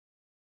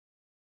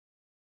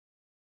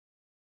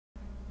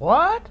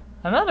What?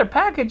 Another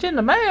package in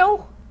the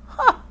mail?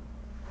 Huh.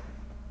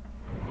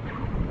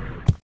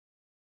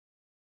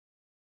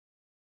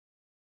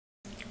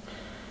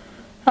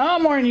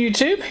 Morning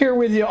YouTube, here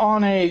with you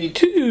on a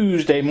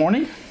Tuesday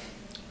morning.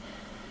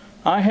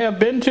 I have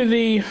been to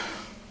the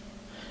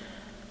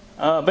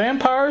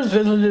vampires,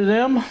 visited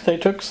them. They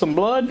took some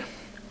blood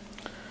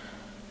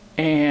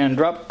and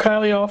dropped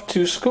Kylie off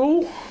to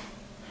school.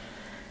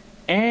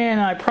 And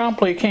I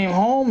promptly came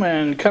home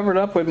and covered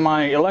up with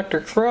my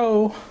electric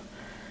throw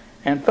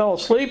and fell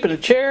asleep in a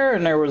chair,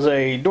 and there was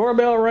a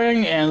doorbell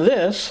ring, and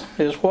this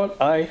is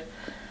what I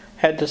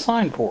had to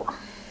sign for.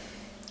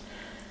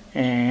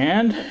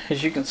 And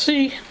as you can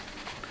see,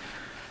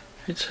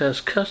 it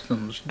says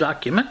customs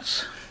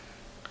documents.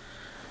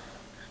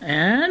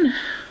 And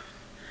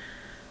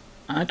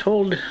I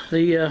told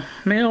the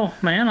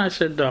mailman, I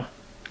said,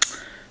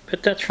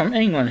 but that's from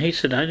England. He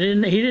said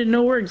he didn't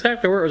know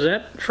exactly where it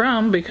was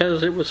from,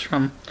 because it was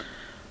from,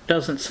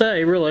 doesn't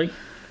say really,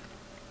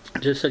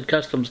 it just said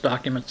customs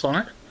documents on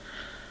it.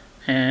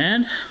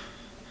 And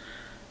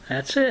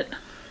that's it.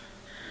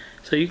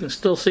 So you can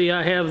still see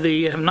I have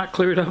not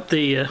cleared up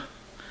the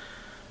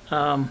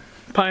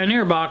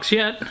Pioneer box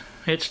yet.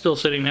 It's still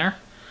sitting there.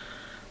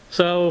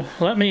 So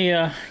let me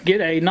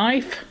get a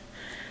knife,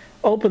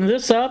 open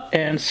this up,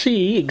 and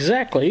see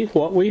exactly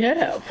what we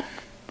have.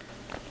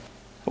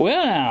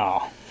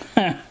 Well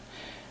now,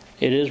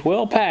 it is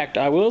well packed,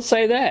 I will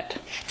say that.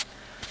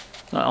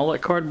 All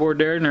that cardboard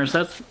there, and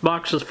that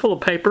box is full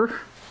of paper.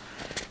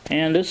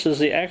 And this is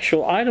the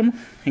actual item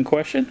in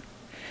question.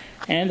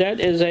 And that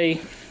is a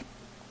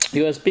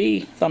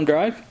USB thumb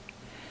drive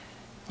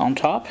on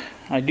top.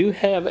 I do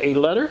have a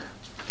letter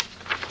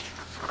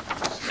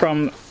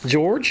from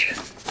George.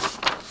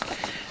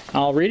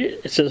 I'll read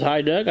it. It says,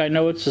 "Hi Doug, I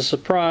know it's a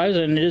surprise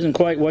and it isn't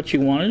quite what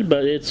you wanted,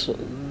 but it's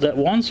that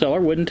one seller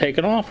wouldn't take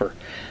an offer.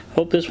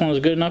 Hope this one is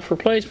good enough for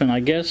placement. I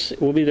guess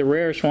it will be the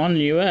rarest one in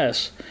the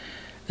US.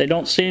 They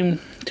don't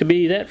seem to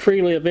be that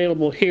freely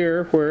available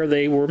here where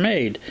they were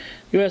made.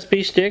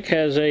 USB stick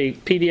has a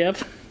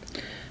PDF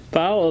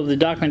file of the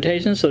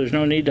documentation, so there's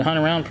no need to hunt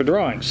around for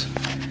drawings."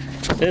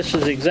 This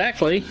is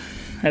exactly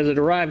as it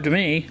arrived to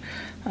me.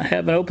 I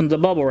haven't opened the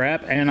bubble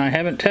wrap and I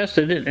haven't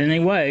tested it in any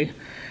way,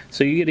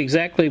 so you get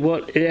exactly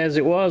what as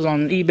it was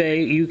on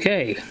eBay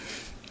UK.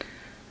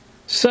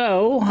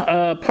 So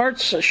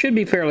parts should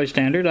be fairly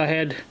standard. I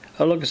had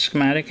a look at the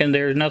schematic and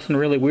there's nothing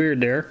really weird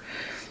there,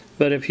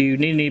 but if you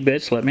need any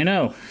bits, let me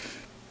know.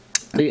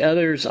 The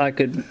others I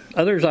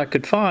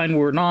could find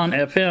were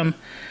non-FM,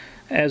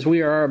 as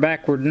we are a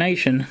backward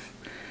nation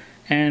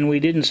and we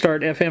didn't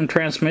start FM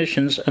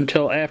transmissions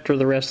until after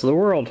the rest of the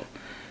world.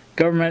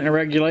 Government and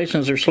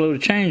regulations are slow to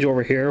change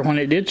over here. When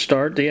it did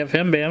start, the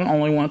FM band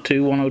only went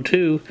to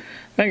 102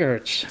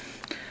 megahertz.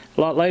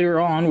 A lot later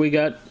on, we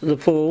got the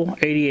full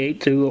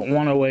 88 to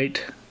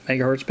 108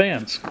 megahertz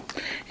bands.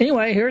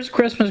 Anyway, here's a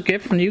Christmas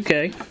gift from the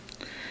UK.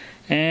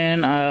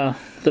 And all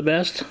the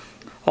best.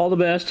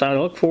 I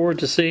look forward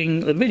to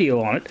seeing the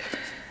video on it.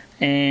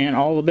 And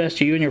all the best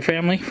to you and your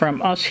family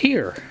from us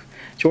here.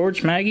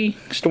 George, Maggie,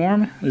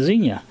 Storm,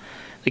 Xenia,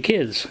 the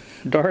kids,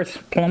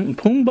 Darth,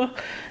 Pumbaa,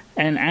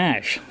 and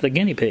Ash, the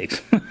guinea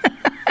pigs.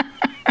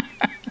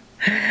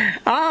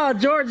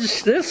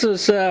 George, this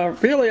is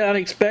really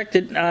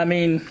unexpected. I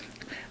mean,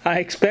 I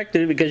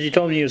expected it because you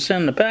told me you'd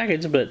send the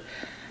package, but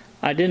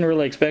I didn't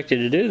really expect you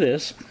to do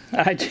this.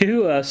 I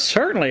do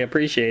certainly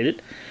appreciate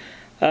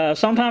it.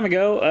 Some time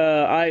ago,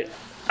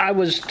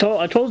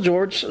 I told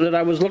George that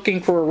I was looking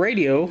for a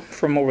radio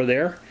from over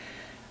there.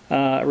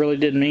 I really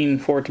didn't mean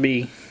for it to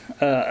be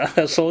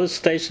a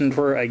solicitation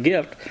for a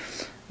gift,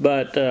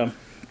 but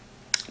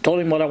told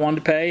him what I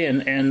wanted to pay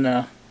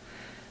and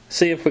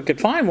see if we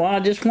could find one. I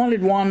just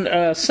wanted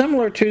one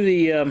similar to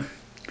the,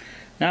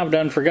 now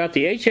I've forgot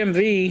the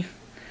HMV.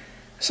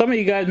 Some of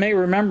you guys may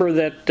remember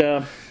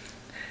that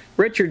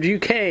Richard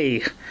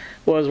UK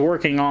was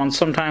working on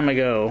some time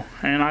ago,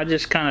 and I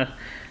just kind of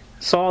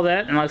saw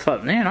that and I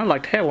thought, man, I'd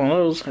like to have one of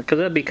those because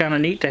that'd be kind of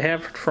neat to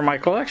have for my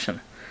collection.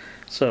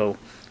 So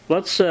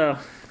let's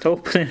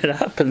open it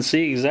up and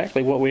see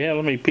exactly what we have.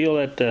 Let me peel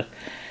that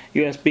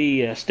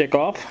USB stick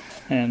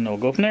off and we'll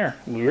go from there.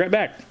 We'll be right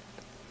back.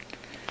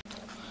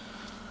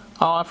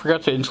 Oh, I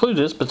forgot to include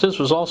this, but this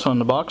was also in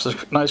the box, a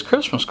nice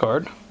Christmas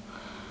card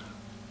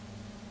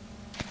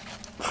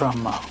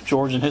from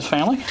George and his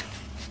family.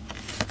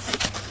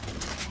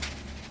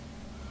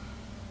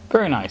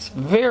 Very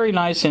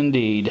nice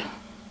indeed.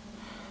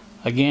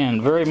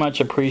 Again, very much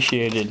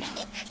appreciated.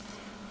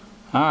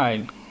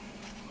 Alright,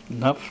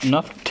 enough,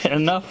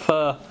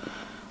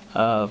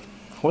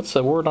 what's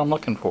the word I'm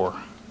looking for?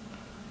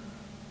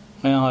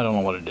 Well, I don't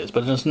know what it is,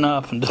 but it's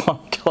enough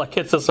until I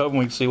get this open,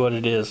 we can see what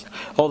it is.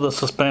 All the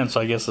suspense,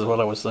 I guess, is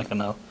what I was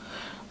thinking of.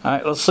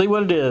 Alright, let's see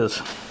what it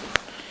is.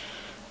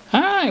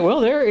 Alright, well,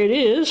 there it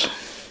is.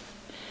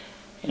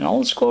 In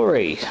all its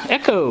glory.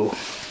 Echo.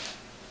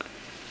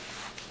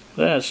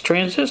 That's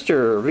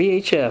transistor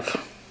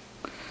VHF.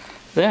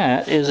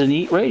 That is a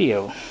neat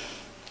radio.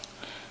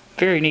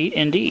 Very neat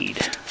indeed.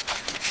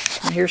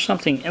 Here's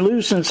something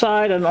loose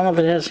inside. I don't know if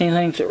it has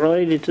anything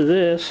related to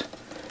this.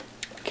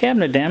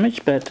 Cabinet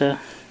damage, but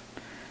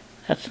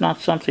that's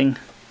not something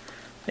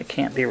that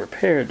can't be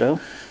repaired though.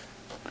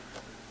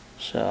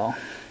 So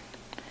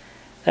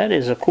that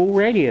is a cool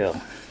radio.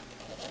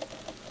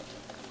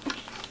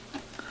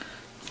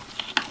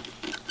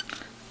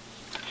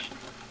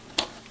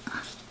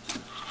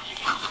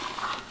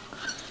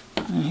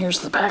 And here's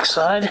the back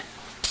side.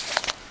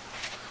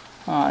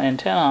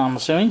 Antenna, I'm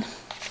assuming.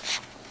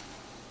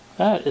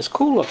 That is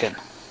cool looking.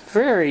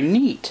 Very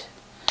neat.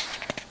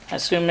 I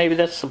assume maybe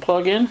that's the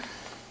plug-in.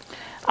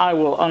 I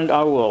will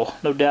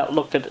no doubt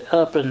look it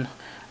up, and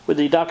with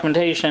the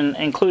documentation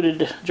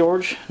included,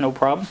 George, no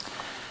problem.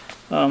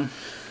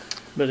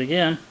 But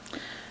again,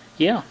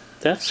 yeah,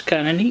 that's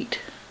kind of neat.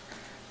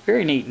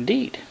 Very neat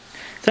indeed.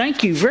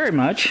 Thank you very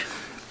much.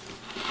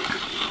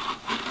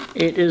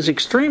 It is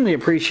extremely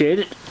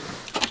appreciated.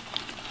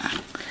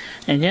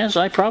 And yes,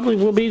 I probably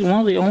will be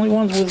one of the only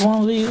ones with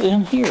one of these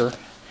in here, or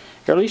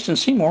at least in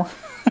Seymour.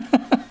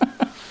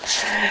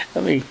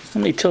 Let me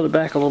tilt it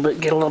back a little bit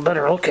and get a little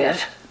better look at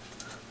it.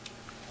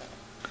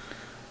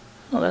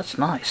 Oh, that's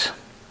nice.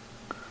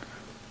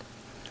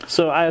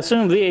 So I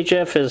assume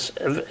VHF is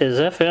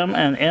FM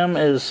and M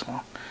is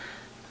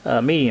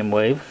medium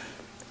wave,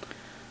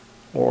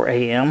 or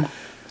AM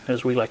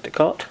as we like to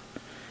call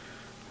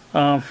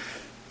it.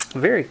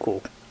 Very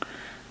cool.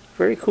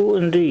 Very cool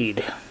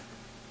indeed.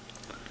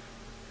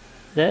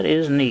 That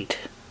is neat.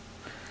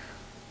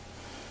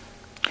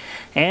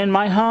 And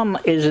my hum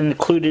is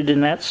included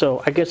in that,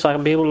 so I guess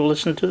I'll be able to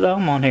listen to the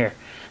hum on here.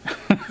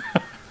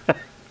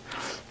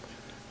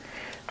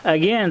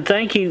 Again,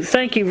 thank you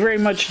very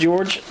much,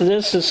 George.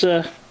 This is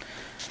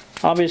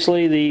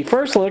obviously the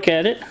first look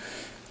at it.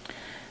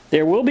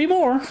 There will be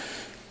more,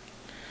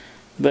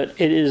 but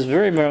it is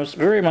very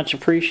much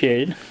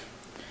appreciated.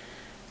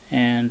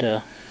 And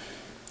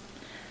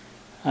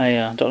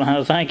I don't know how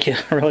to thank you.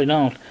 I really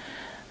don't.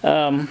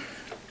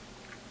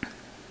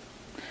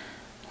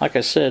 Like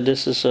I said,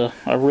 this is a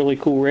really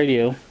cool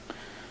radio.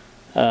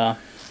 So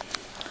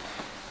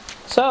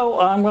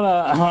I'm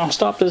gonna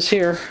stop this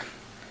here.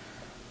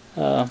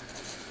 But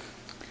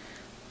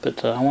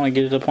I want to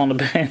get it up on the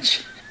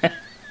bench.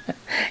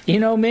 You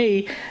know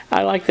me,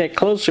 I like that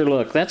closer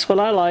look. That's what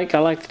I like. I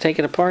like to take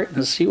it apart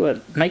and see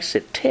what makes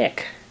it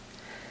tick.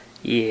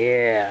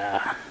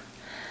 Yeah.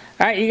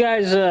 Alright, you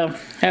guys have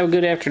a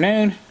good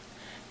afternoon.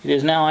 It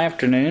is now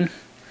afternoon.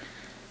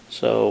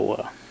 So,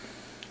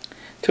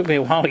 it took me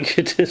a while to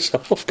get this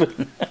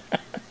open.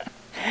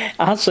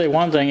 I'll say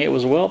one thing, it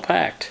was well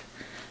packed.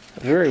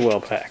 Very well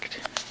packed.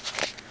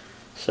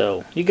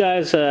 So, you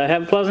guys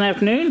have a pleasant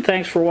afternoon.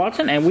 Thanks for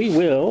watching, and we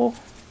will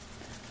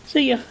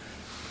see ya.